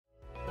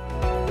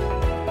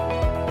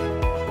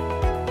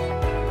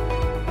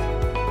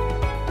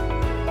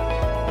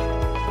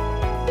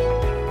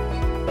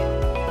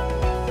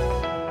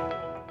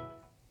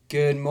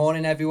Good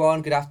morning,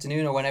 everyone. Good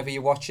afternoon, or whenever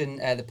you're watching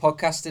the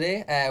podcast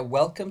today.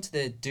 Welcome to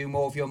the Do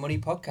More of Your Money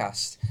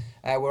podcast.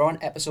 We're on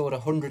episode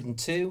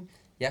 102.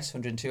 Yes,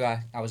 102.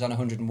 I was on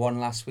 101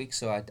 last week,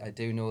 so I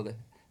do know that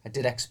I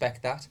did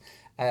expect that.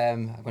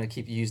 I'm going to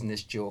keep using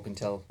this joke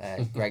until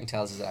Greg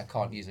tells us that I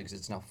can't use it because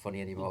it's not funny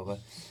anymore.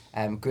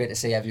 But great to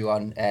see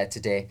everyone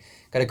today.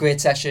 Got a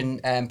great session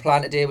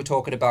planned today. We're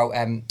talking about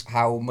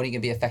how money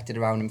can be affected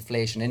around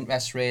inflation,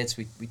 interest rates.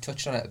 We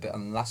touched on it a bit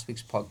on last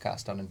week's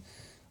podcast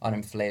on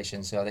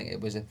inflation. So I think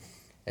it was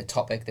a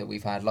topic that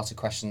we've had lots of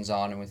questions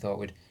on, and we thought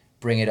we'd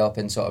bring it up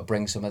and sort of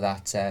bring some of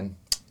that,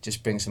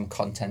 just bring some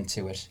content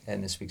to it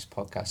in this week's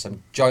podcast.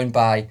 I'm joined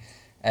by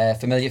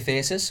familiar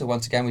faces. So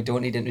once again, we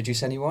don't need to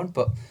introduce anyone,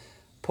 but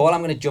Paul,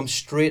 I'm going to jump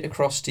straight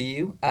across to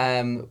you.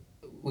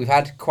 We've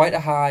had quite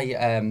a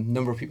high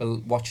number of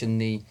people watching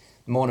the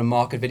morning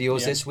market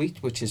videos this week,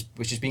 which has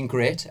been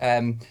great.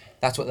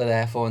 That's what they're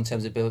there for in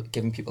terms of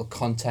giving people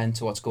content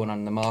to what's going on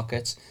in the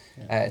markets.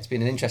 It's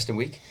been an interesting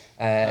week.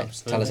 Tell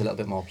us a little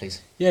bit more,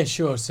 please. Yeah,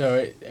 sure. So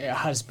it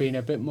has been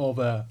a bit more of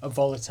a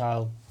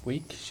volatile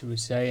week, should we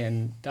say,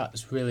 and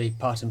that's really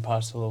part and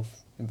parcel of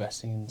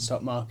investing in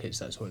stock markets.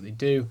 That's what they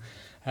do.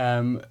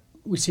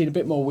 We've seen a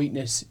bit more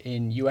weakness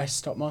in US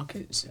stock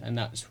markets, and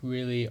that's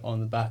really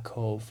on the back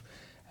of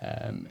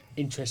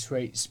interest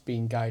rates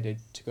being guided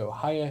to go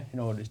higher in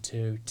order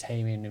to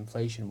tame in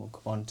inflation. We'll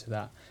come on to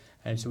that.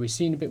 And so we've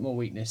seen a bit more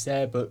weakness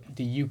there, but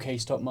the UK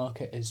stock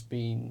market has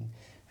been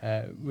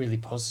really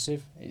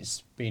positive.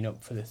 It's been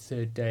up for the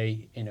third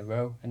day in a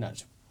row, and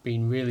that's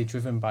been really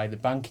driven by the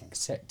banking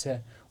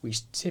sector,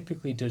 which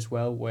typically does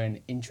well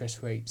when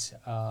interest rates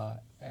are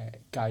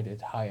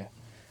guided higher.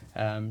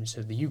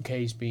 So the UK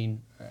has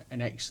been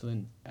an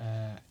excellent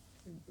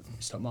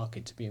stock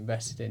market to be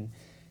invested in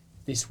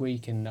this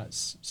week, and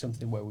that's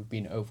something where we've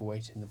been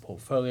overweight in the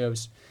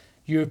portfolios.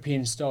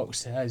 European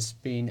stocks has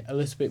been a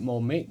little bit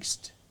more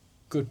mixed.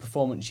 Good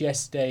performance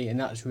yesterday, and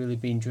that's really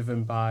been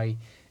driven by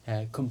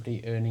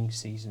company earnings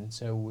season.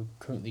 So we're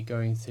currently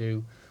going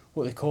through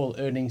what they call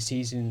earnings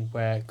season,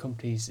 where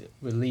companies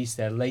release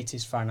their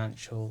latest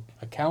financial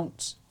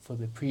accounts for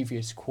the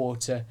previous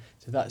quarter.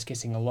 So that's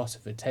getting a lot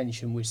of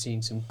attention. We're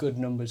seeing some good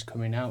numbers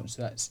coming out,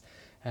 so that's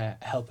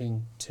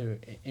helping to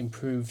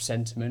improve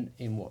sentiment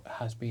in what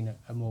has been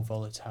a more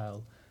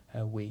volatile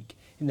week.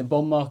 In the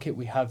bond market,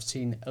 we have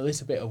seen a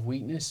little bit of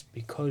weakness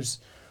because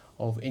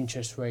of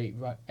interest rate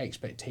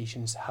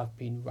expectations have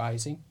been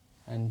rising,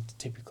 and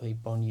typically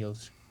bond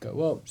yields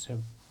go up,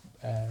 so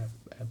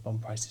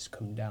bond prices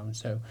come down.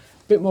 So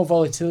a bit more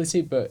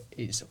volatility, but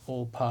it's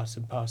all part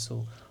and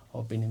parcel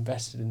of being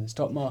invested in the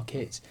stock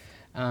market,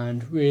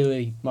 and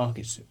really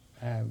markets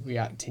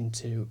reacting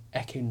to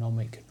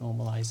economic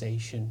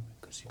normalisation,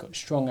 because you've got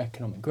strong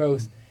economic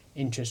growth.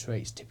 Interest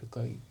rates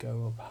typically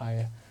go up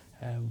higher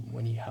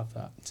when you have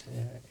that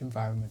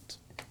environment.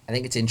 I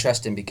think it's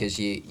interesting because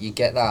you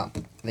get that.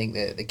 I think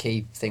the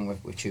key thing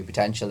with True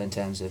Potential in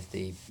terms of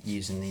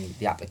using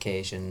the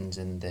applications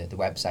and the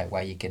website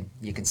where you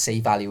can see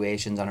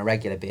valuations on a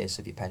regular basis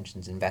of your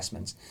pensions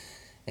investments.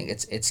 I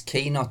think it's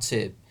key not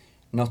to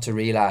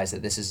realise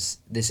that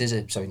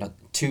not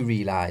to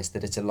realise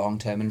that it's a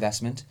long-term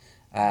investment.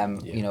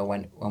 You know,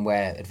 when we're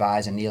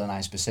advising, Neil and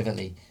I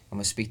specifically, when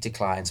we speak to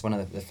clients, one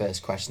of the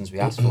first questions we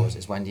ask for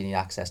is when do you need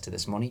access to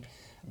this money?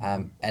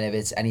 And if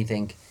it's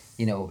anything,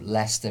 you know,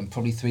 less than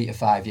probably 3 to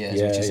 5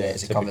 years, which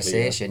is a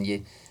conversation,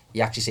 you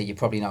actually say you're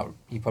probably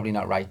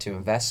not right to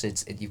invest.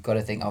 You've got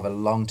to think of a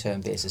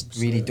long-term basis.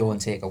 Absolutely. Really don't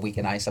take a week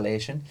in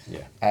isolation.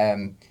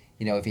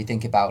 You know, if you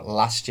think about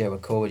last year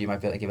with COVID, you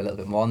might be able to give a little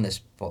bit more on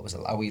this. What was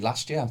it? Are we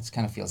last year? It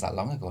kind of feels that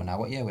long ago now.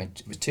 What year?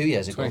 It was 2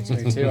 years ago.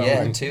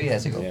 2022. 2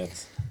 years ago.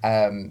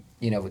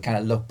 You know, we kind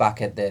of look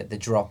back at the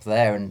drop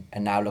there and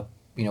now look,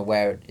 you know,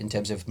 where in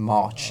terms of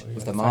March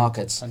with the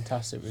markets.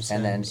 Fantastic returns.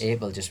 And then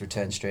April just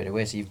returned straight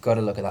away. So you've got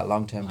to look at that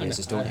long-term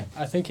basis, don't you?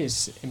 I think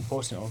it's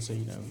important also,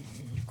 you know,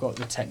 you've got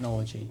the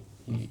technology.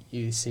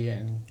 You see it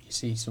and you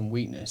see some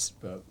weakness,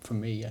 but for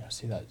me, I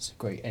see that's a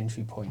great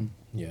entry point.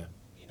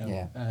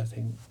 And I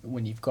think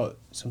when you've got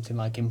something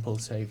like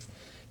ImpulseSave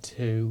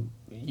to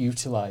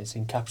utilise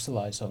and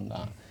capitalise on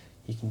that,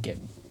 you can get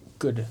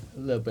a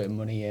little bit of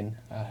money in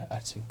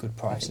at good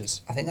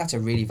prices. I think that's a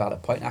really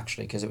valid point,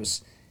 actually, because it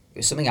was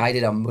something I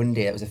did on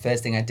Monday. It was the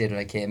first thing I did when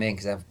I came in,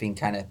 because I've been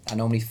I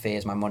normally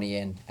phase my money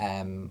in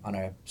on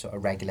a sort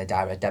of regular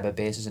direct debit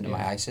basis into my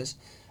ISAs.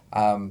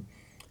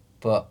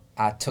 But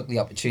I took the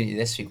opportunity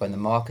this week when the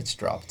markets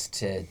dropped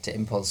to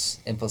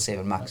ImpulseSave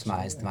and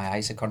maximise my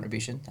ISA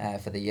contribution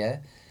for the year.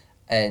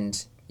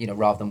 And, you know,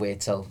 rather than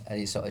wait till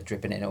sort of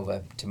dripping it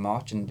over to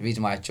March. And the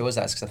reason why I chose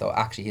that is because I thought,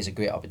 actually, here's a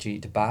great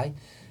opportunity to buy.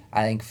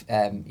 I think,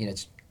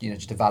 it's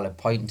just a valid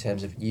point in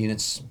terms of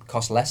units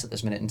cost less at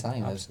this minute in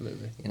time.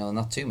 Absolutely. You know,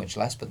 not too much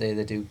less, but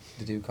they do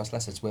cost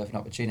less. It's worth an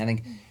opportunity. I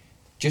think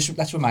just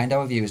let's remind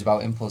our viewers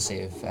about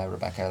ImpulseSave,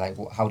 Rebecca. Like,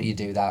 how do you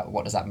do that?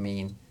 What does that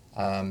mean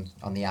on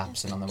the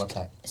apps and on the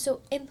website? So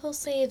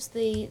ImpulseSave's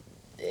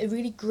a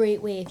really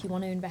great way if you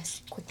want to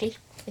invest quickly,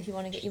 if you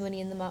want to get your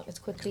money in the markets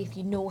quickly, if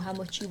you know how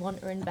much you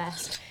want to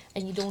invest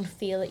and you don't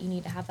feel that you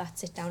need to have that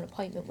sit-down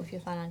appointment with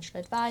your financial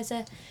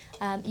advisor.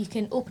 You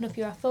can open up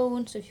your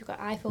phone, so if you've got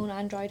iPhone,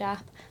 Android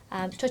app,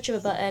 touch of a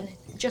button,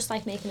 just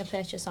like making a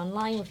purchase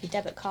online with your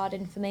debit card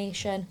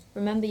information.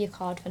 Remember your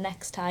card for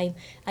next time,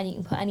 and you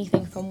can put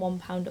anything from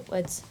 £1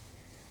 upwards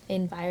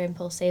in via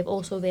Impulse Save,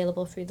 also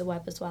available through the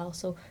web as well.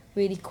 So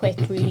really quick,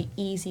 really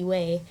easy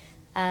way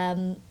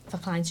for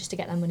clients just to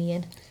get their money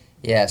in.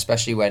 Yeah,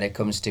 especially when it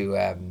comes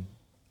to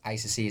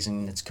ISA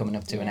season that's coming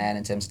up to an end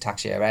in terms of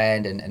tax year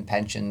end and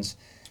pensions.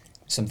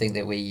 Something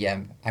that we,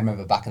 I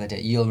remember back in the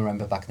day, you'll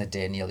remember back in the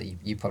day, Neil,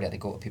 you probably had to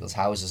go to people's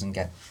houses and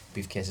get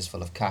briefcases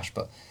full of cash,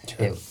 but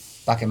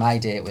back in my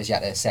day it was you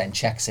had to send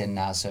checks in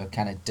now, so it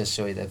kind of does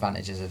show you the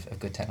advantages of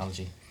good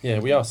technology. Yeah,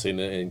 we are seeing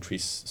an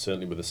increase,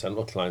 certainly with the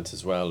central clients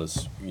as well,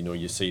 as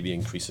you see the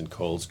increase in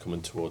calls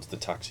coming towards the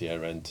tax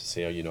year end to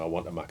say, I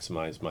want to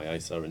maximise my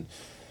ISA. And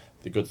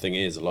the good thing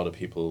is a lot of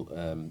people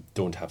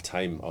don't have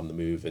time on the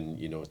move, and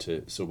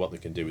so what they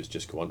can do is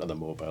just go onto their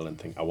mobile and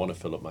think, I want to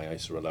fill up my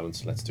ISA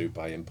allowance, let's do it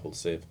by Impulse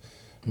Save,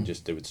 and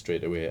just do it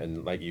straight away.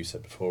 And like you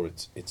said before,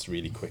 it's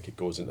really quick, it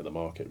goes into the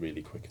market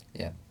really quick.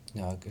 Yeah,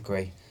 no, I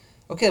agree.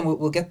 Okay,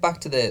 we'll get back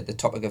to the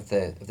topic of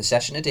the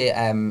session today,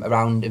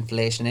 around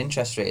inflation and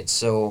interest rates.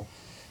 So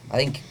I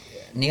think,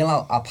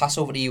 Neil, I'll pass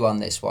over to you on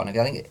this one. I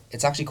think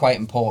it's actually quite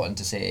important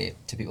to say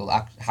to people,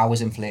 how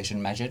is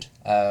inflation measured?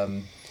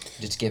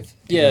 Just to give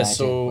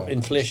so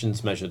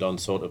inflation's measured on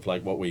sort of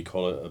like what we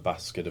call a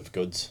basket of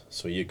goods.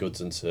 So your goods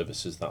and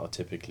services that are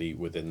typically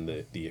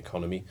within the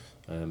economy.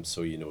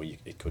 So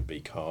it could be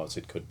cars,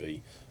 it could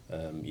be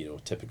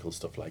typical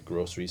stuff like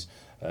groceries.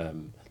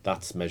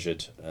 That's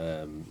measured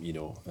on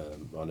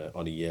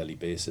a yearly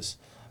basis.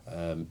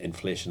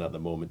 Inflation at the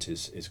moment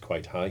is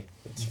quite high.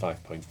 It's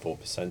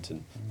 5.4%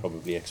 and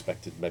probably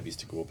expected maybe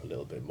to go up a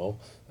little bit more,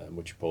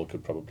 which Paul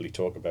could probably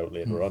talk about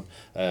later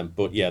on.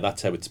 But yeah,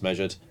 that's how it's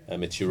measured.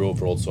 It's your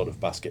overall sort of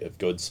basket of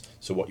goods.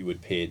 So what you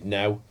would pay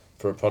now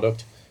for a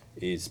product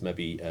is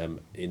maybe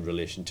in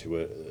relation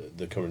to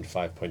the current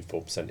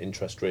 5.4%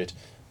 interest rate,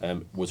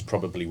 was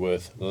probably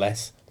worth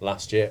less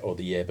last year or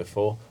the year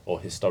before or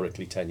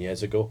historically 10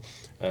 years ago.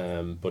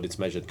 But it's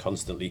measured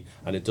constantly,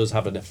 and it does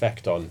have an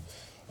effect on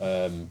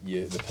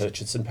the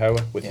purchasing power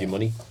with your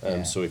money.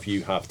 So if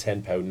you have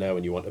 £10 now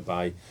and you want to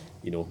buy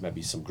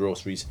maybe some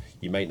groceries,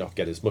 you might not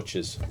get as much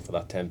as for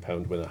that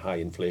 £10 with a high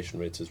inflation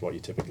rate as what you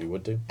typically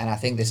would do. And I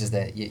think this is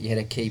you hit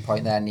a key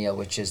point there, Neil,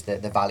 which is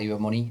the value of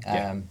money,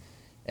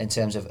 in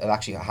terms of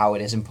actually how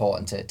it is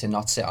important to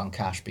not sit on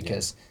cash,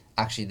 because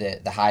actually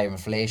the higher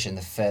inflation,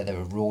 the further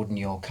eroding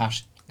your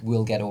cash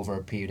will get over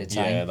a period of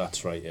time. Yeah,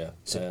 that's right. Yeah.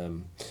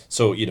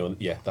 So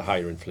the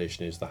higher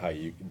inflation is,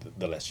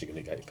 the less you're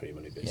going to get for your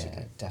money, basically.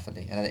 Yeah,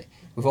 definitely. And I think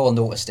we've all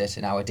noticed it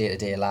in our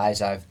day-to-day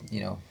lives. I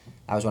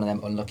was one of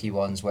them unlucky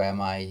ones where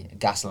my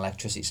gas and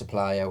electricity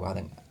supplier, I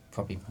think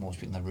probably most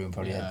people in the room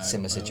probably had a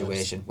similar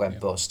situation, went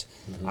bust.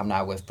 I'm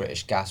now with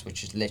British Gas,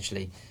 which is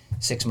literally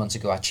 6 months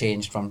ago I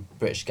changed from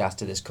British Gas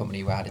to this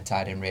company where I had a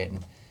tied-in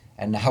rating.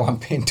 And now I'm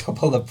paying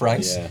double the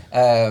price,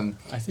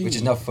 which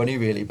is not funny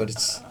really, but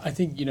it's... I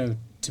think,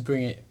 to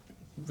bring it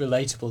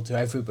relatable to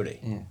everybody,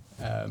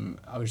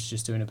 I was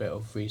just doing a bit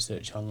of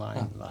research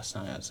online last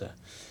night,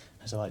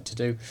 as I like to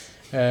do.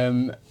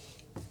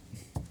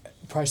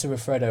 Price of a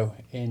Freddo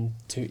in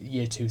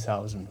year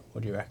 2000,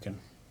 what do you reckon?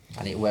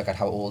 I need to work out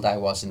how old I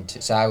was.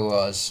 So I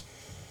was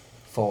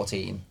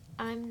 14.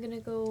 I'm going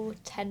to go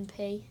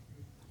 10p.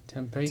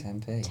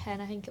 10p?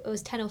 10, I think it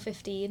was 10 or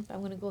 15, but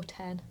I'm going to go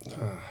 10.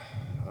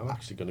 I'm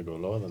actually going to go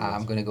lower than that.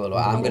 I'm going to go lower.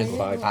 I'm going to go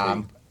 5.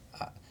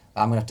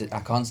 I'm going to have to...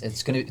 I can't...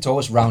 It's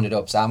always rounded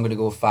up, so I'm going to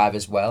go 5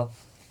 as well.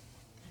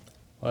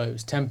 Well, it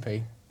was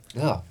 10p.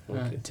 Oh.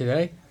 Okay.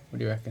 Today, what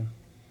do you reckon?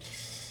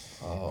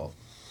 Oh.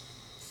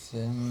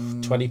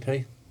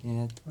 20p?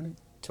 Yeah,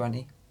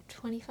 20.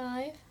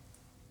 25?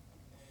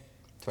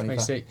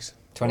 26.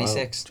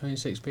 26.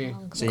 26p.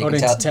 Oh, so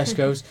according to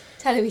Tesco's.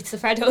 Tell him it's the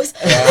Freddos.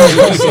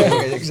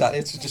 Yeah, exactly.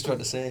 It's just what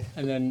to say.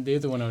 And then the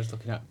other one I was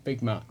looking at,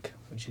 Big Mac,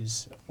 which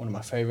is one of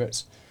my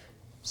favourites.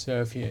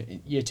 So if you're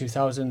year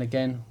 2000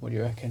 again, what do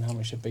you reckon? How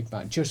much a Big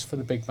Mac? Just for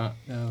the Big Mac,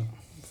 no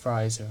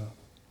fries or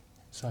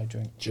side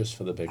drink. Just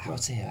for the Big Mac. I would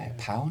say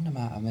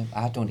 £1.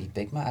 I don't eat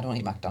Big Mac. I don't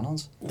eat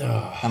McDonald's.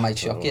 No. That might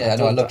shock you. I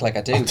know I look like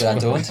I do, but I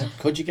don't.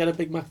 Could you get a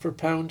Big Mac for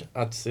 £1?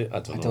 I'd say, I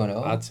don't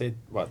know. I'd say,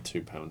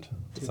 £2.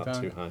 Is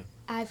that too high?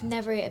 I've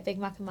never ate a Big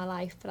Mac in my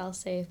life, but I'll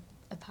say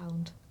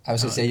 £1. I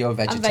was going to say you're a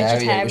vegetarian. I'm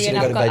vegetarian. We should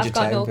have got a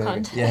vegetarian I've got no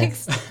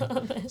context.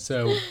 Yeah.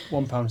 So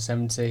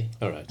 £1.70.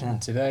 All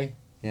right. Today.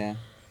 Yeah.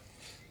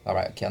 All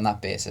right. Okay. On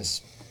that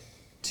basis,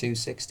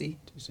 260.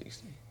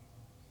 260.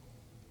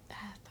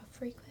 About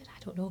 £3. I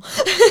don't know.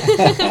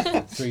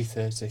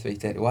 330.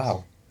 330.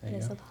 Wow. There you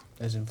go.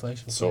 There's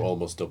inflation. So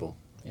almost double.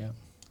 Yeah.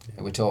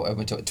 We're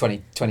talking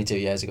 22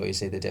 years ago. You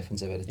see the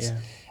difference of it. Yeah.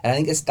 And I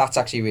think that's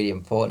actually really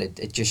important.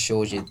 It just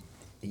shows you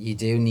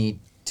do need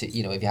to,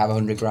 if you have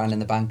 100 grand in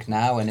the bank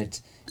now and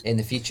it's in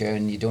the future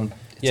and you don't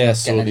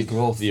It's not getting any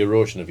growth. The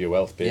erosion of your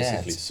wealth,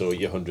 basically. Yeah, so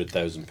your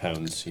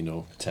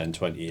 £100,000, 10,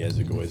 20 years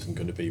ago isn't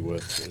going to be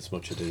worth as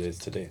much as it is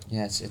today.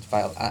 Yeah, it's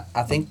vital.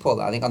 I think,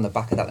 Paul, on the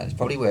back of that, it's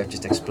probably worth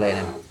just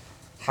explaining,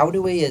 how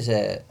do we as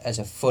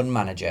a fund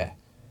manager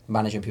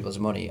managing people's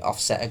money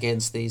offset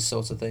against these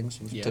sorts of things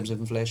in terms of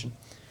inflation?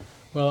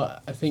 Well,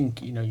 I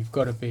think you've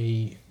got to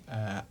be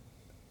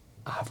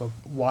have a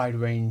wide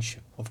range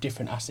of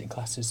different asset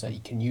classes that you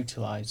can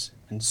utilise,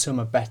 and some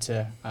are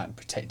better at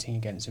protecting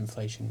against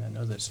inflation than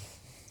others.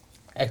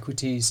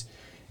 Equities,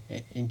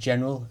 in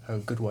general, are a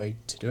good way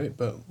to do it,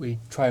 but we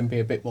try and be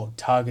a bit more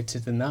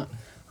targeted than that,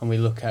 and we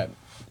look at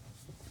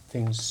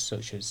things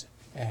such as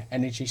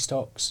energy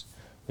stocks,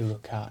 we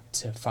look at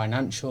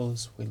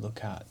financials, we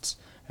look at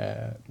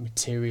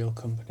material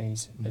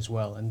companies as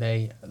well, and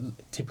they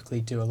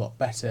typically do a lot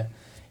better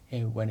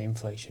when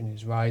inflation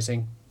is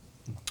rising.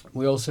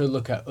 We also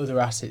look at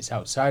other assets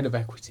outside of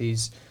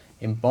equities.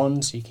 In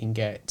bonds, you can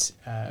get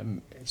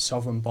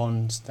sovereign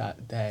bonds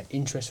that their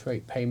interest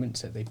rate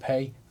payments that they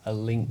pay are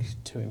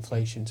linked to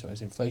inflation. So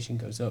as inflation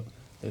goes up,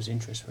 those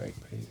interest rates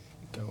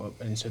go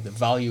up, and so the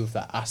value of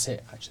that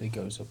asset actually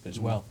goes up as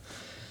well.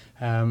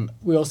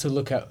 We also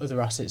look at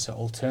other assets,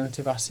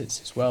 alternative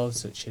assets as well,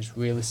 such as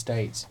real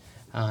estate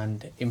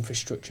and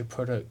infrastructure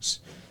products,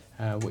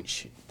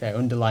 which their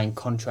underlying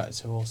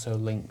contracts are also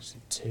linked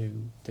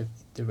to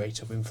the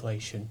rate of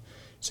inflation.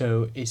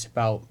 So it's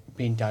about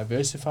being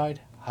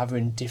diversified,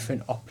 having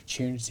different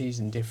opportunities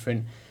and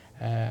different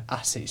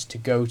assets to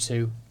go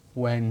to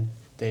when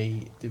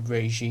the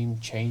regime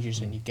changes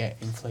and you get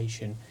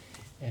inflation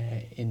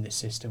in the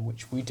system,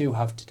 which we do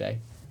have today,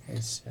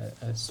 as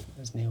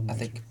Neil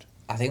mentioned.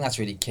 I think that's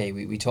really key.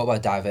 We talk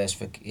about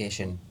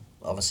diversification,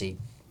 obviously,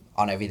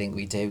 on everything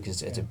we do,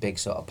 because it's a big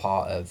sort of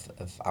part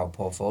of our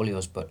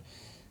portfolios, but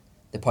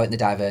the point of the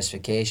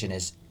diversification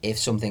is if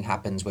something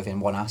happens within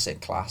one asset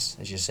class,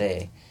 as you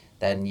say,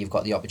 then you've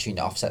got the opportunity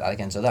to offset that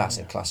against other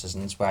asset classes,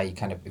 and it's where you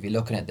kind of, if you're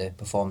looking at the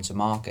performance of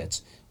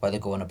markets, whether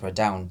going up or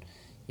down,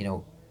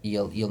 you'll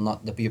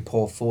not, your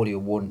portfolio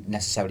won't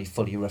necessarily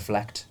fully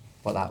reflect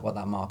what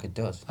that market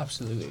does.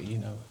 Absolutely,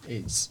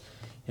 it's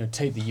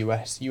take the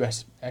US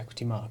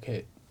equity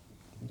market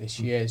this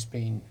year has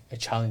been a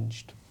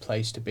challenged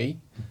place to be,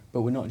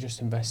 but we're not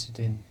just invested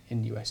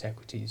in US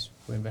equities,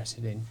 we're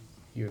invested in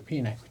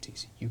European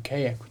equities, UK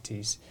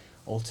equities,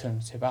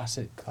 alternative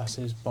asset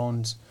classes,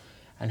 bonds,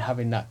 and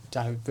having that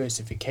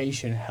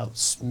diversification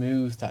helps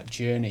smooth that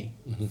journey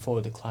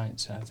for the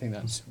clients. And I think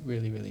that's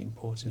really, really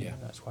important. Yeah.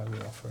 And that's why we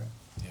offer it.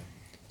 Yeah.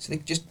 So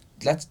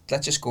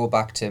let's just go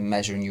back to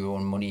measuring your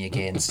own money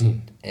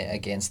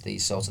against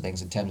these sorts of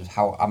things in terms of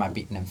how am I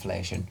beating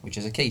inflation, which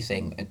is a key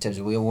thing in terms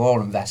of we're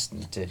all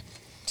investing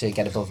to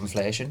get above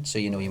inflation, so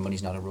your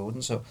money's not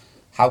eroding. So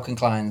how can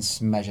clients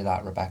measure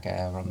that,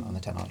 Rebecca, on the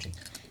technology?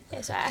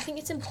 Yeah, so I think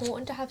it's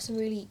important to have some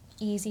really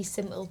easy,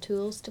 simple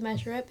tools to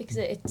measure it, because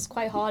it's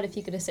quite hard if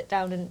you're going to sit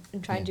down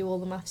and try and do all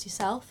the maths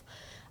yourself.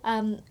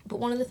 But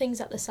one of the things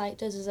that the site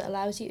does is it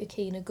allows you to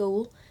key in a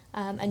goal,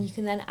 and you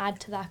can then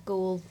add to that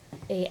goal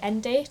a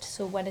end date,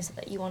 so when is it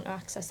that you want to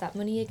access that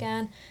money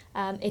again.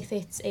 If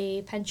it's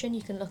a pension,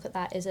 you can look at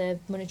that as a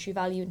monetary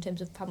value in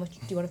terms of how much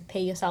do you want to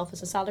pay yourself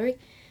as a salary.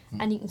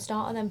 And you can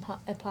start to then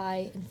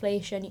apply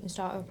inflation, you can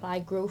start to apply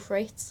growth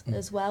rates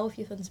as well if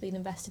your fund's been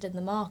invested in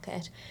the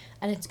market,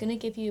 and it's going to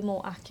give you a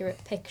more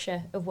accurate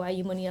picture of where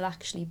your money will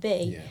actually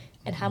be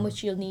and how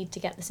much you'll need to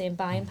get the same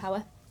buying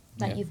power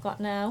that you've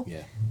got now.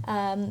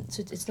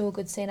 So it's no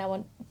good saying I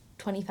want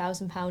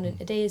 £20,000 in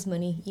today's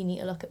money. You need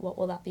to look at what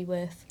will that be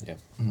worth.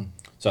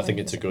 So I think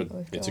it's a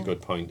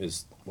good point,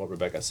 is what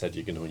Rebecca said.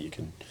 You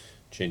can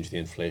change the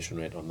inflation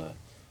rate on that,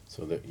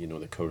 so that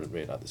the current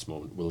rate at this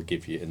moment will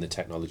give you, and the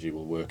technology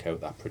will work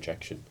out that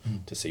projection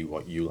to see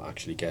what you'll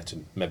actually get,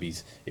 and maybe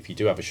if you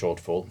do have a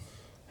shortfall,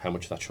 how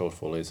much that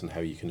shortfall is and how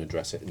you can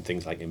address it, and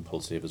things like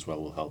Impulse Save as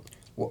well will help.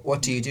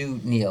 What do you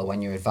do, Neil,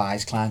 when you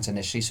advise clients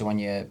initially? So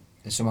if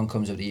someone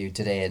comes up to you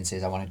today and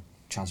says, I want to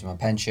transfer my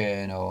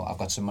pension, or I've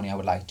got some money I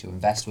would like to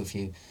invest with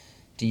you,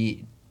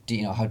 when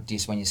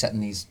you're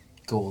setting these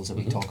goals that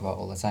we talk about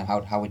all the time,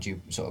 how would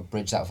you sort of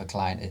bridge that with a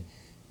client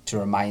to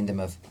remind them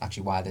of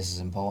actually why this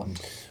is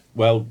important?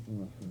 Well,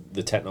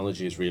 the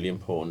technology is really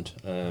important,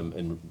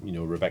 and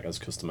Rebecca's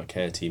customer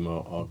care team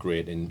are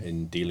great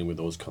in dealing with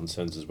those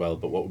concerns as well.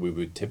 But what we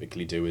would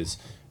typically do is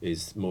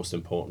most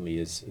importantly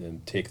is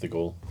take the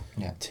goal,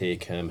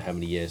 take how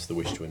many years they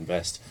wish to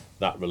invest.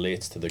 That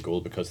relates to the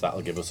goal, because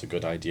that'll give us a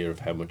good idea of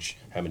how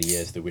many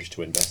years they wish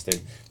to invest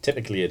in.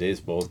 Typically, it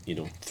is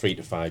 3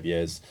 to 5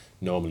 years.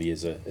 Normally,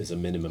 is a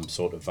minimum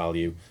sort of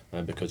value,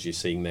 because you're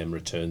seeing them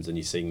returns and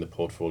you're seeing the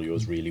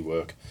portfolios really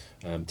work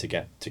to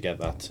get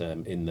that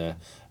in there.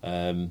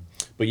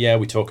 But yeah,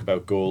 we talk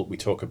about goal. We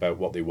talk about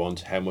what they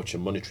want, how much a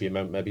monetary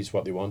amount maybe is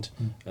what they want,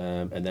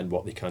 and then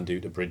what they can do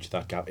to bridge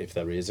that gap if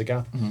there is a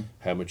gap.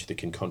 How much they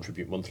can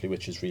contribute monthly,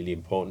 which is really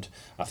important.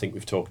 I think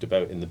we've talked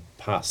about in the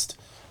past.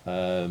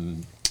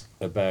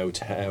 About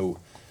how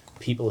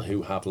people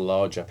who have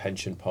larger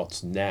pension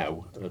pots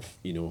now of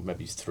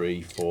maybe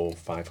 £300,000,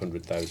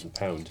 £400,000,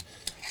 £500,000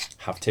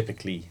 have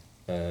typically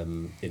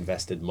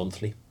invested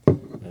monthly.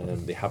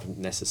 They haven't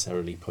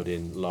necessarily put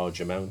in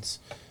large amounts.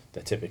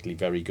 They're typically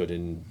very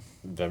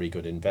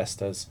good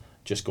investors.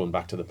 Just going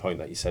back to the point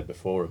that you said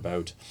before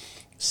about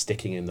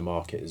sticking in the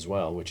market as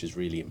well, which is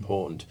really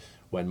important.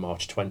 When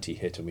March 20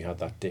 hit and we had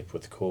that dip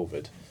with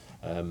COVID,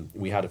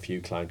 we had a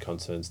few client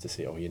concerns to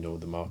say,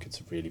 the markets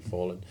have really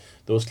fallen.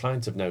 Those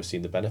clients have now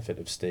seen the benefit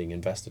of staying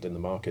invested in the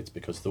markets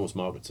because those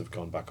markets have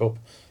gone back up.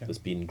 Yeah. There's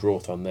been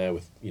growth on there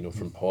with,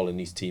 from Paul and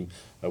his team,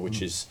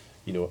 which is,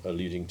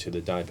 alluding to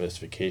the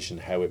diversification,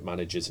 how it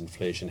manages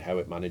inflation, how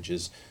it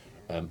manages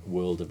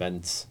world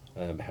events,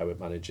 how it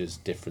manages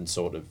different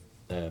sort of,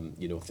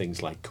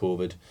 things like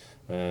COVID.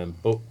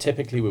 But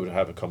typically we would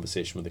have a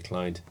conversation with the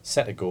client,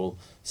 set a goal,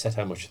 set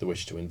how much they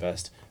wish to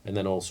invest, and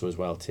then also as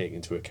well take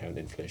into account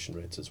inflation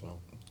rates as well.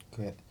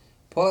 Great.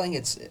 Paul, I think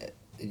it's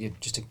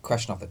just a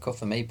question off the cuff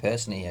for me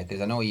personally,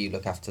 because I know you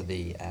look after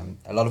a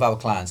lot of our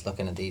clients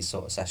looking at these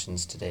sort of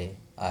sessions today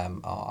are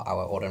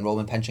our auto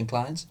enrollment pension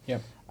clients,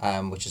 yep.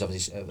 Which is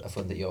obviously a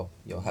fund that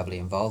you're heavily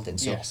involved in.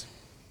 So yes.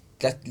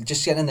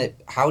 Just getting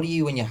how do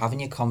you, when you're having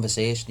your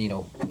conversation,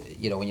 when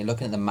you're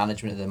looking at the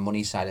management of the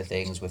money side of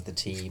things with the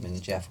team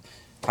and Jeff,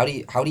 how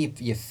do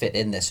you fit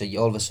in this? So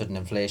all of a sudden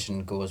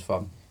inflation goes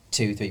from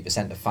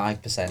 2-3% to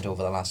 5%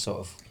 over the last sort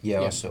of year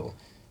or so.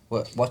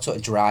 What sort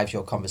of drives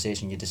your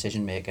conversation, your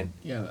decision making?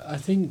 Yeah, I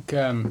think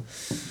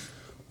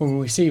when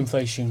we see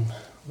inflation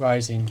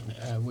rising,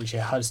 which it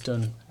has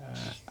done,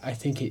 I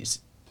think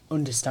it's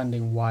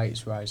understanding why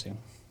it's rising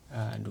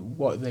and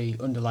what the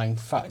underlying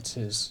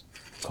factors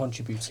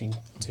contributing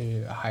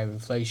to a higher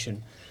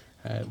inflation.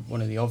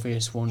 One of the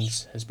obvious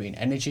ones has been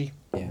energy,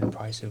 the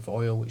price of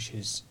oil, which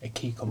is a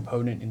key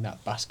component in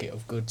that basket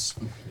of goods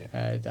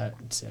that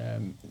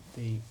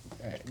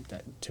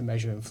to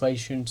measure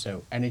inflation.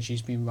 So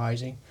energy's been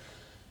rising,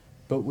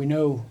 but we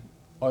know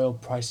oil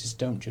prices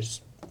don't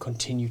just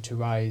continue to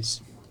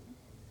rise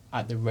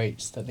at the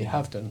rates that they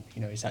have done.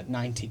 It's at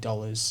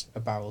 $90 a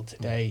barrel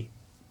today.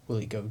 Will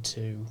it go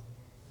to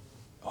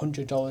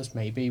 $100?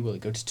 Maybe. Will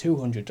it go to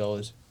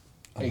 $200?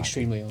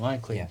 Extremely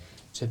unlikely. Yeah.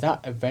 So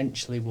that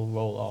eventually will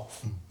roll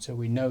off. So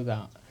we know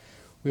that.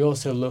 We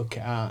also look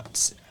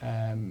at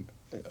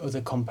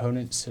other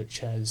components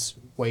such as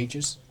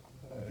wages,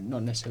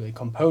 not necessarily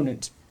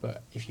components,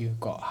 but if you've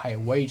got higher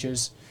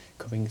wages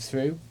coming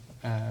through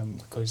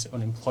because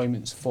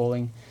unemployment's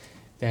falling,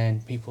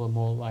 then people are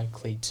more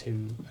likely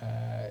to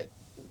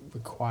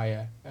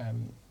require,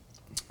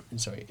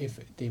 if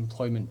the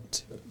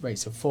employment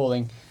rates are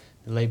falling,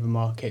 the labour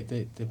market,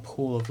 the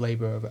pool of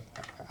labour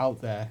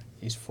out there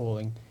is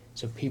falling,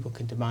 so people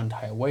can demand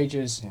higher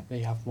wages, they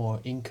have more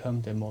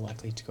income, they're more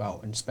likely to go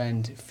out and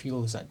spend. It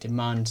fuels that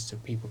demand, so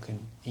people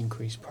can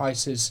increase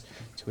prices.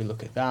 So we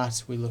look at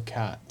that. We look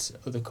at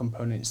other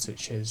components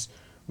such as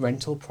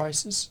rental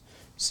prices.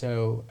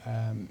 So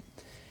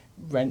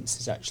rents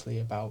is actually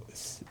about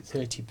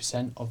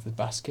 30% of the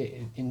basket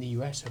in the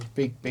US, so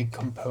a big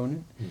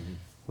component. Mm-hmm.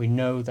 We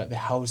know that the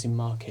housing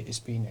market has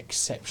been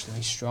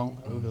exceptionally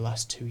strong over the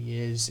last 2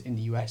 years. In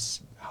the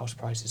US, house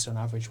prices on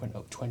average went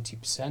up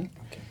 20%.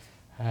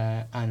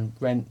 Okay. And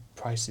rent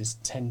prices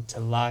tend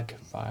to lag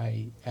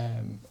by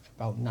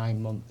about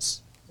 9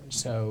 months.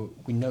 So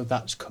we know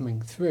that's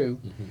coming through.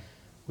 Mm-hmm.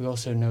 We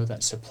also know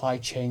that supply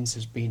chains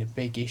has been a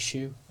big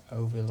issue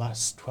over the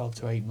last 12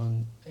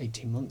 to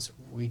 18 months.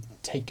 We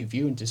take a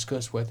view and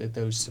discuss whether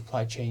those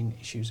supply chain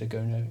issues are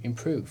going to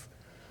improve.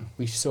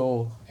 We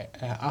saw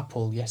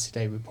Apple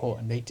yesterday report,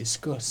 and they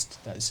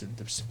discussed that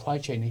the supply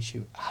chain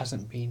issue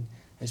hasn't been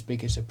as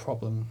big as a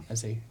problem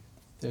as they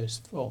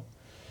first thought.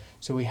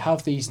 So we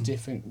have these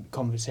different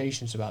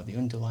conversations about the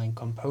underlying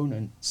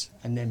components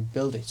and then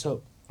build it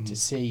up to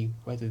see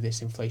whether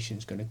this inflation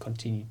is going to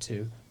continue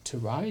to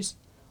rise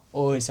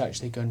or it's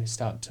actually going to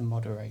start to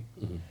moderate.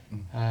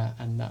 Mm-hmm.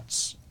 And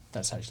that's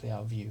actually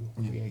our view.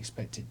 We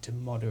expect it to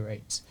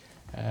moderate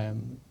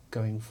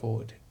going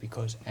forward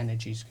because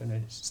energy is going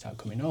to start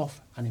coming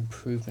off and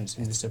improvements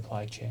in the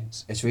supply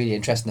chains. It's really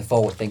interesting, the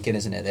forward thinking,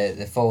 isn't it?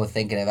 The forward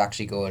thinking of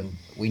actually going,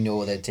 we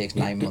know that it takes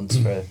 9 months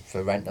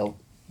for rental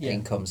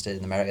incomes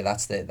in America.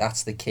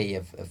 That's the key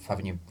of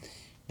having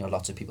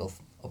lots of people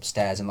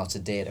upstairs and lots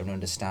of data and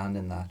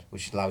understanding that,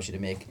 which allows you to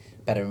make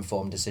better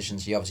informed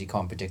decisions. You obviously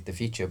can't predict the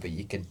future, but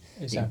you can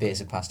base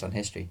it past on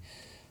history.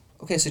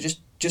 Okay, so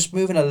just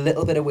moving a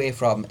little bit away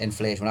from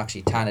inflation, we're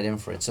actually tying it in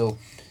for it. So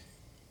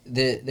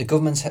the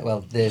governments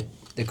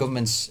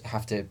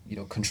have to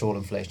control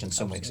inflation in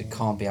some ways. It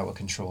can't be out of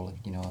control.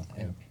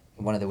 And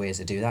one of the ways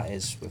to do that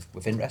is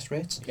with interest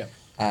rates,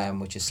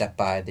 which is set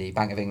by the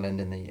Bank of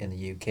England in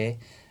the UK.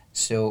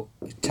 So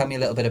tell me a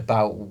little bit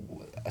about,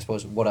 I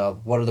suppose, what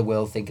are the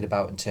world thinking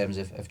about in terms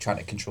of trying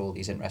to control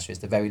these interest rates?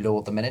 They're very low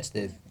at the minute.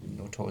 They've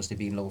notoriously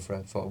been low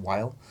for a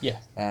while. Yeah.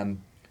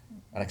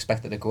 I'd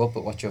expect it to go up,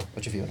 but what's your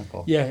view on it,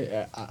 Paul?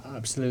 Yeah,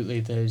 absolutely.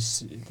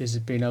 There's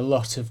been a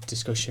lot of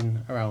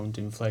discussion around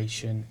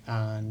inflation,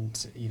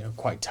 and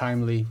quite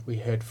timely, we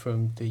heard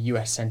from the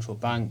U.S. central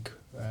bank,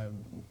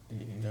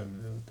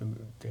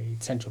 the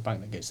central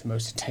bank that gets the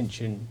most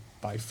attention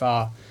by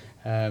far,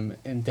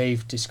 and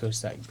they've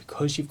discussed that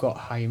because you've got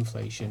high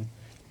inflation,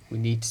 we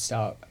need to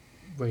start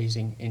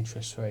raising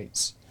interest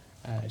rates.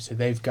 So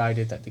they've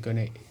guided that they're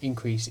going to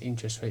increase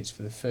interest rates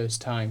for the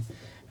first time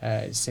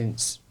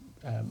since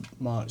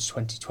March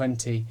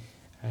 2020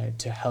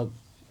 to help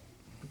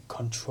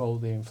control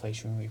the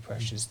inflationary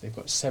pressures. They've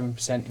got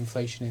 7%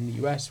 inflation in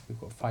the US, we've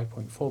got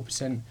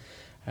 5.4%.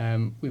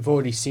 We've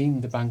already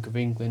seen the Bank of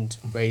England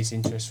raise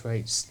interest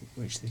rates,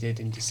 which they did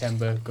in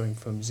December, going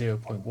from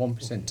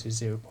 0.1% to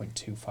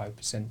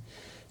 0.25%.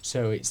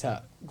 So it's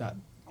that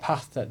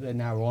path that they're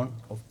now on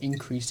of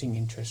increasing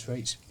interest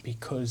rates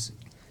because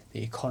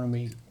the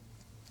economy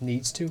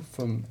needs to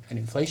from an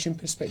inflation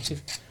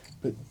perspective,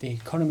 but the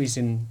economy's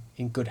in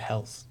good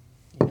health.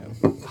 You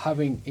know,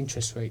 having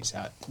interest rates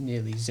at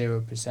nearly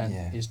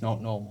 0% is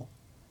not normal.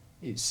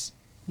 It's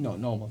not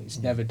normal. It's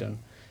never done.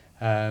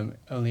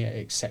 Only at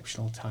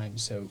exceptional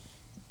times. So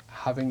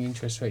having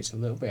interest rates a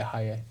little bit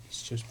higher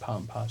is just part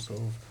and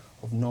parcel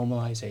of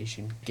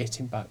normalisation,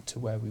 getting back to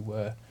where we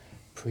were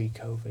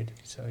pre-COVID.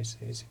 So it's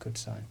a good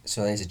sign.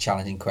 So there's a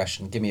challenging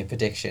question. Give me a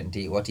prediction.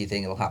 What do you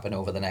think will happen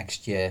over the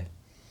next year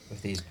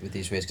with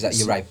these rates? Because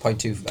you're right,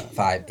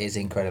 0.25 is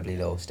incredibly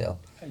low still.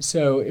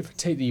 So if we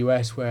take the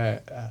US,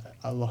 where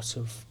a lot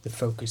of the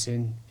focus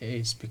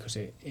is because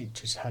it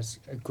just has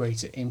a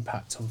greater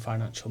impact on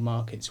financial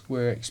markets,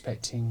 we're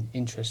expecting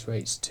interest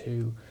rates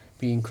to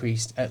be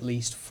increased at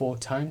least 4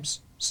 times.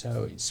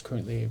 So it's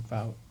currently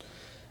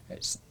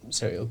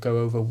so it'll go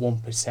over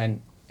 1%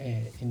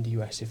 in the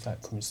US if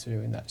that comes through,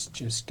 and that's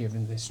just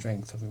given the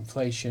strength of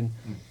inflation,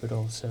 but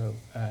also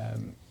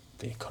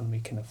the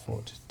economy can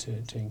afford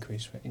to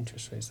increase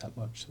interest rates that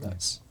much. So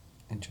that's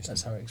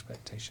our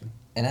expectation.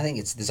 And I think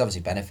there's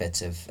obviously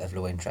benefits of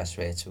low interest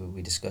rates.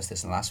 We discussed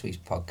this in last week's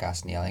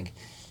podcast, Neil. I think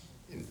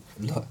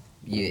look,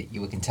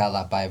 you can tell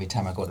that by every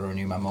time I go to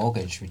renew my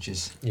mortgage, which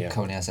is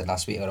currently, I said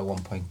last week, I got a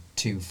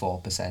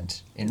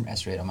 1.24%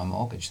 interest rate on my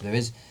mortgage. So there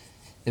is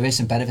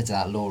some benefit to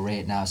that low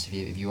rate now. So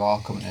if you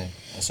are coming to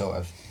a sort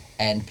of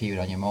end period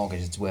on your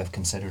mortgage, it's worth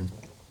considering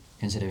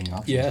your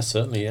options. Yeah,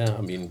 certainly. Yeah,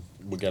 I mean,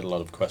 we get a lot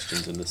of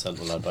questions in the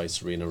central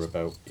advice arena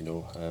about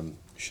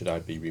should I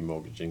be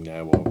remortgaging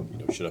now,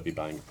 or should I be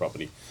buying a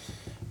property?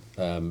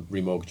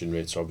 Remortgaging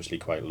rates are obviously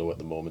quite low at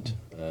the moment,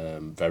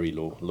 very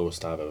low,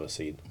 lowest I've ever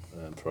seen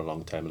for a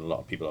long time, and a lot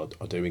of people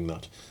are doing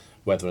that.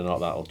 Whether or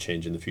not that will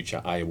change in the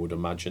future, I would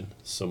imagine.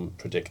 Some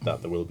predict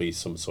that there will be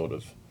some sort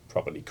of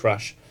property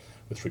crash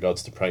with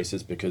regards to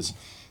prices, because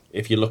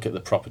if you look at the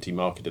property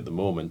market at the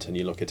moment and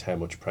you look at how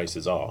much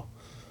prices are,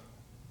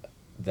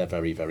 they're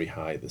very, very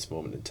high at this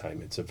moment in time.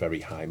 It's a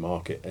very high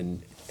market,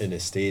 and an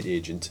estate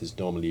agent is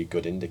normally a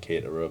good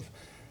indicator of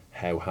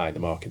how high the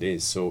market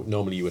is. So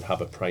normally you would have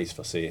a price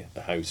for, say,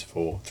 a house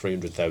for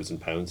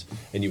 £300,000,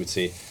 and you would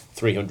say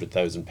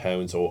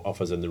 £300,000 or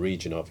offers in the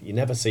region of. You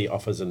never see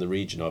offers in the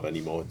region of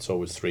anymore. It's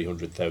always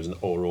 300,000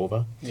 or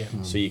over. Yeah.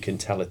 So you can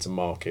tell it's a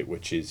market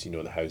which is,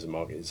 the housing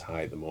market is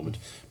high at the moment.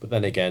 But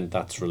then again,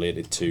 that's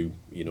related to,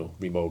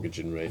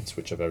 remortgaging rates,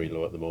 which are very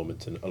low at the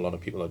moment, and a lot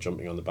of people are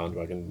jumping on the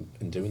bandwagon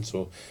and doing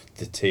so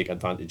to take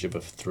advantage of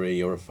a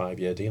 3 or a 5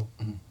 year deal.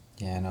 Mm-hmm.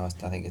 Yeah, no, I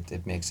think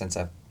it makes sense.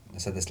 I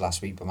said this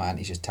last week, but my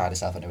auntie's just tied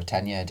herself into a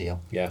 10-year deal.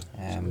 Yeah,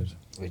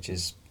 which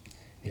is,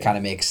 it kind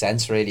of makes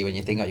sense really when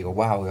you think, you go,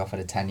 wow, we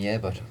offered a 10-year,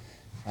 but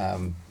I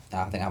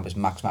think that was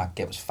max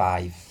market was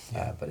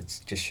 5, but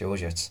it just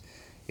shows you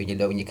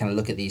when you kind of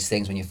look at these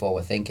things when you're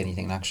forward thinking, you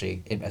think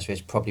actually interest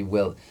rates probably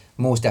will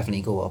most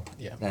definitely go up.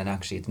 Yeah. Then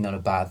actually it's not a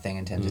bad thing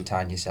in terms of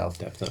tying yourself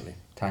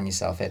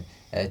in.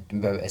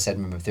 I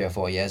said 3 or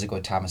 4 years ago,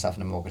 tie myself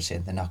in a mortgage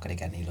saying they're not going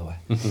to get any lower.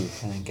 And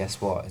then guess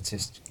what? It's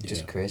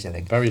just crazy, I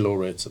think. Very low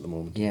rates at the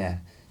moment. Yeah.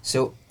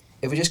 So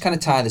if we just kind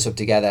of tie this up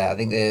together, I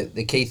think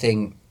the key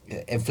thing,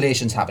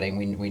 inflation's happening.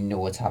 We know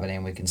what's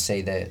happening. We can see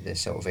the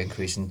sort of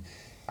increase. And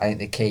I think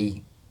the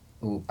key,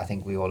 I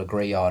think we all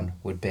agree on,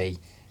 would be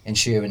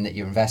ensuring that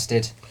you're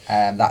invested.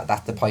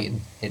 That's the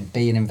point in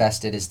being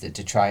invested, is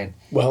to try and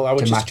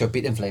match up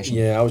beat inflation.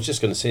 Yeah, I was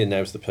just going to say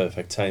now's the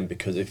perfect time,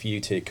 because if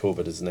you take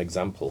COVID as an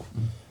example,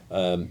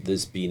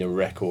 there's been a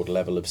record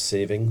level of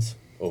savings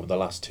over the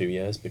last 2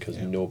 years because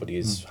nobody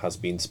has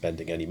been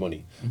spending any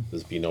money.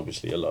 There's been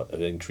obviously a lot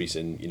of increase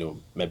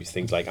in maybe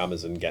things like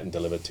Amazon getting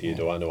delivered to your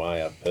door. I know I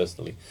have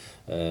personally,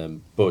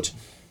 but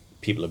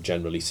people have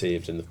generally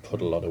saved and they've put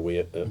a lot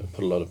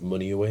of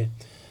money away.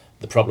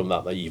 The problem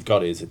that you've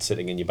got is it's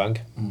sitting in your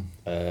bank,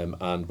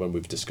 and when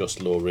we've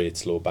discussed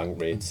low bank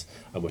rates,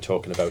 and we're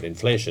talking about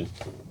inflation,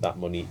 that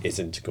money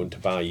isn't going to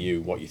buy you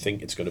what you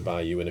think it's going to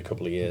buy you in a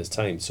couple of years'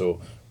 time.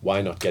 So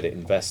why not get it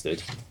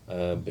invested?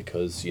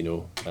 Because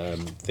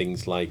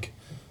things like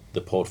the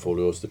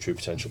portfolios, the true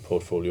potential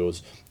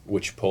portfolios,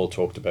 which Paul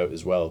talked about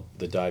as well,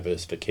 the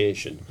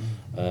diversification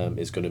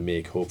is going to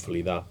make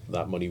hopefully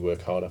that money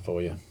work harder for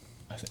you.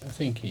 I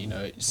think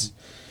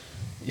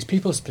it's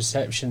people's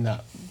perception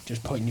that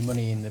just putting your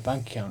money in the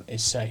bank account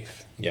is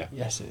safe. Yeah.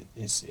 Yes,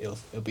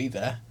 it'll be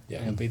there. Yeah.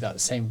 And it'll be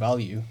that same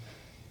value,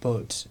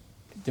 but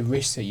the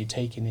risk that you're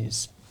taking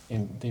is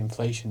in the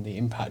inflation, the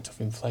impact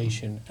of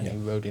inflation, and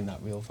eroding that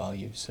real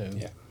value. So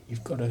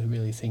you've got to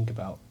really think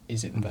about,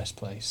 is it the best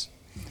place?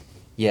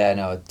 Yeah,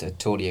 no, I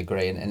totally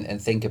agree.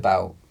 And think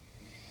about,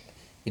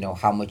 you know,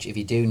 how much, if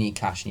you do need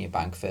cash in your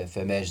bank for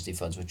emergency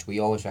funds, which we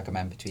always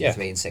recommend between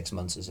 3 and 6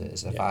 months as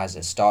an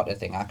advisor, start a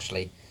thing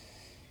actually,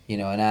 you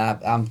know, and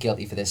I'm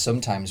guilty for this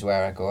sometimes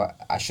where I go,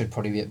 I should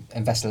probably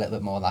invest a little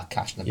bit more of that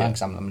cash in the bank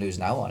because I'm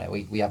losing out on it.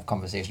 We have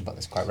conversations about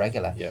this quite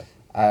regular.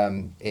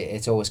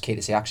 It's always key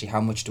to say, actually,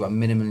 how much do I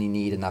minimally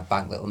need in that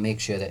bank that will make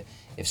sure that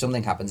if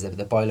something happens,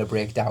 the boiler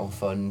breakdown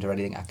fund or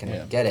anything, I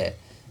can get it.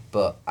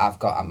 But I've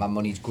got, my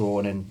money's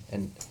grown,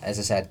 and as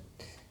I said,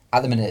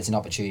 at the minute it's an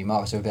opportunity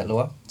market, so a bit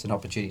lower. It's an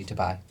opportunity to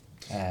buy.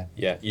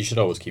 You should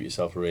always keep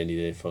yourself a rainy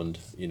day fund,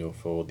 you know,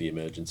 for the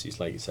emergencies,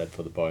 like you said,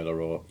 for the boiler,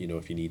 or, you know,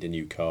 if you need a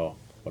new car,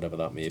 whatever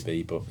that may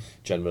be. But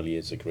generally,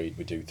 as agreed,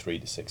 we do 3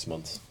 to 6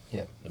 months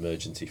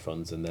emergency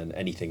funds, and then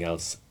anything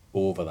else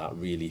over that,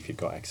 really, if you've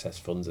got excess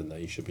funds in there,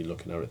 you should be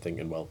looking at it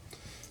thinking, well,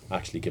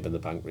 actually, given the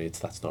bank rates,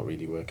 that's not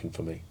really working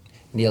for me.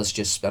 Neil's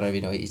just, I don't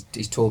even know,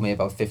 he's told me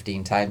about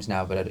 15 times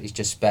now, but he's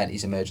just spent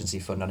his emergency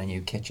fund on a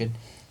new kitchen.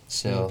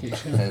 So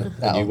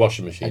a new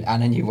washing machine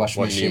and a new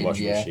washing machine.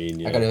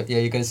 Machine, I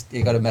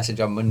got a message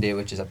on Monday,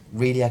 which is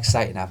really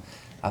exciting.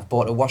 I've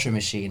bought a washing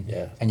machine,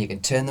 and you can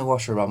turn the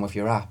washer on with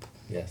your app.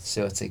 Yes.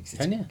 So it's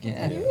can you?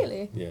 Yeah.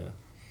 Really? Yeah.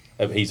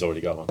 He's already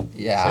got one.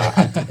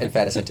 Yeah, in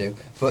fairness I do.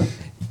 But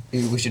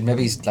we should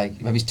maybe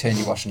turn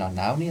your washing on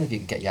now, Neil, if you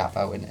can get your app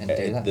out and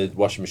do that. The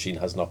washing machine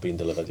has not been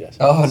delivered yet.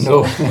 Oh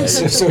no!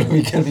 So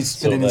we can be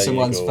spinning in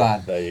someone's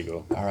fan. There you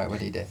go. All right, we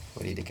need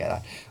to get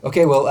that.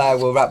 Okay, well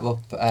we'll wrap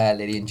up,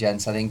 ladies and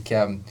gents. I think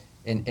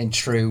in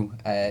true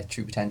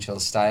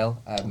potential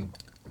style.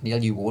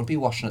 Neil, you won't be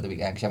washing at the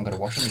weekend because you haven't got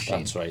a washing machine.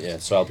 That's right, yeah.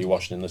 So I'll be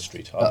washing in the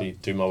street. I'll be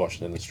doing my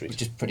washing in the street.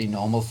 Which is pretty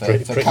normal for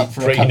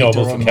pretty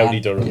normal for County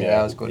Durham. Yeah,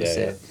 I was going to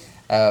say.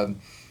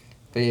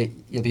 But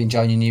you'll be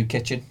enjoying your new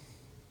kitchen?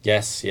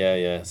 Yes,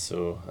 yeah.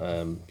 So,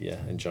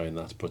 enjoying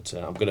that. But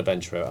I'm going to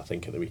venture out, I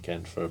think, at the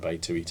weekend for a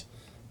bite to eat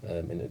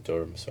into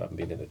Durham. So I haven't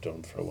been into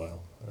Durham for a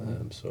while.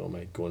 So I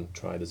might go and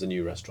try. There's a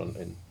new restaurant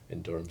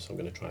in Durham, so I'm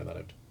going to try that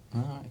out.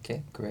 Oh,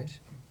 okay, great.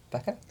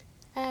 Becca?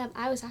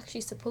 I was actually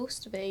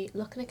supposed to be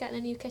looking at getting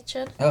a new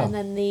kitchen, Oh. and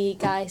then the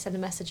guy sent a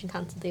message and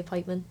cancelled the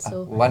appointment.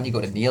 So why don't you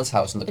go to Neil's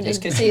house and look at his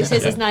kitchen? see if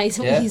his is nice.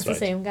 Yeah. He's the Right.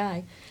 same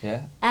guy.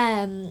 Yeah.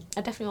 I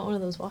definitely want one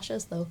of those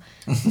washers though.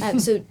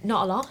 So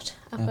not a lot.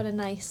 I've got a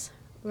nice,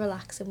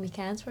 relaxing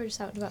weekend. So we're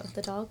just out and about with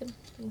the dog and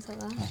things like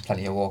that.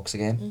 Plenty of walks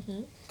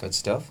again. Good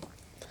stuff.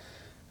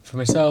 For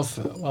myself,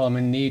 well, I'm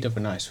in need of a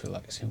nice,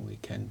 relaxing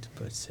weekend,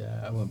 but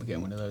I won't be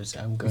getting one of those.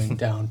 I'm going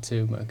down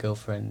to my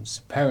girlfriend's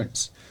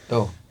parents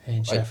Oh,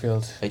 in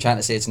Sheffield. are you trying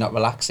to say it's not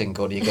relaxing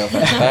going to your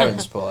girlfriend's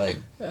parents? But like,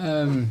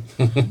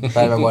 But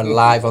better one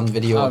live on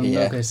video I'm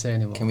here. not going to say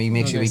anymore. Can we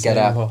make Not sure we gonna get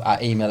say anymore.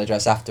 our email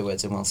address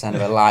afterwards and we'll send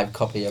her a live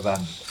copy of our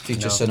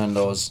future No.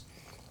 son-in-laws?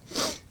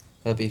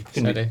 That'll be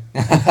Steady.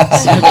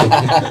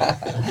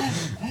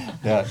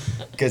 Yeah,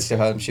 good stuff.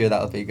 I'm sure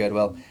that'll be good.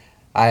 Well,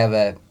 I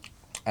have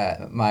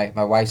my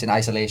wife's in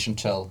isolation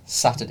till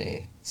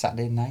Saturday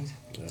night.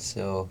 Yeah.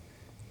 So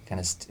kind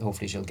of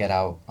hopefully she'll get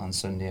out on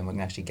Sunday and we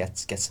can actually get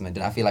something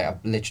done. I feel like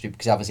I've literally,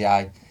 because obviously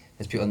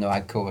as people know, I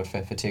had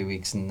COVID for 2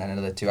 weeks and then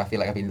another 2. I feel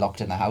like I've been locked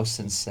in the house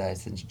since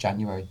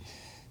January.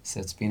 So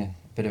it's been a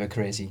bit of a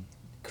crazy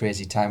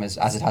time as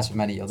it has for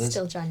many others.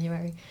 Still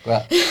January.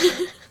 Well,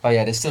 oh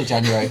yeah, it's still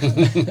January.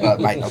 Well,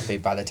 it might not be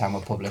by the time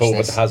we publish COVID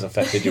this. has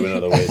affected you in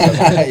other ways,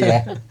 hasn't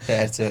it?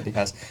 yeah, it certainly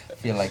has. I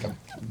feel like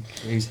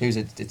who's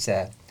it? It's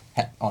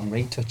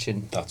Henri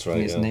touching That's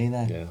right, his yeah. knee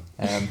there.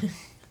 Yeah.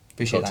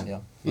 Appreciate Good. that,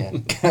 Neil.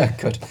 Yeah,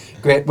 good,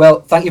 great.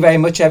 Well, thank you very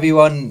much,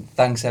 everyone.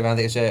 Thanks, everyone.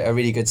 I think it was a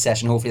really good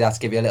session. Hopefully, that's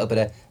give you a little bit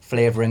of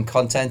flavour and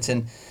content.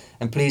 And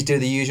please do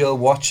the usual: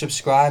 watch,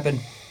 subscribe, and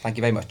thank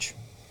you very much.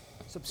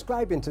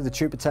 Subscribing to the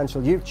True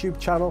Potential YouTube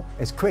channel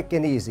is quick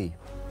and easy.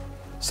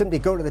 Simply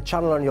go to the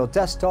channel on your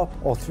desktop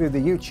or through the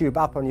YouTube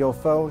app on your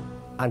phone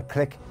and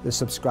click the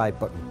subscribe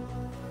button.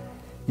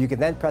 You can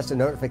then press the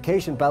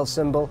notification bell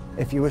symbol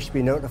if you wish to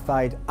be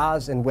notified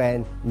as and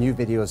when new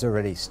videos are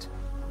released.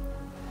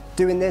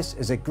 Doing this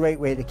is a great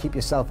way to keep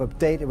yourself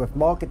updated with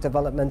market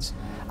developments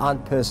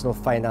and personal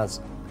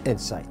finance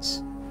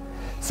insights.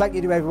 Thank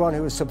you to everyone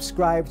who has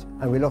subscribed,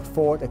 and we look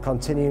forward to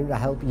continuing to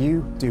help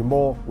you do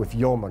more with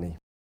your money.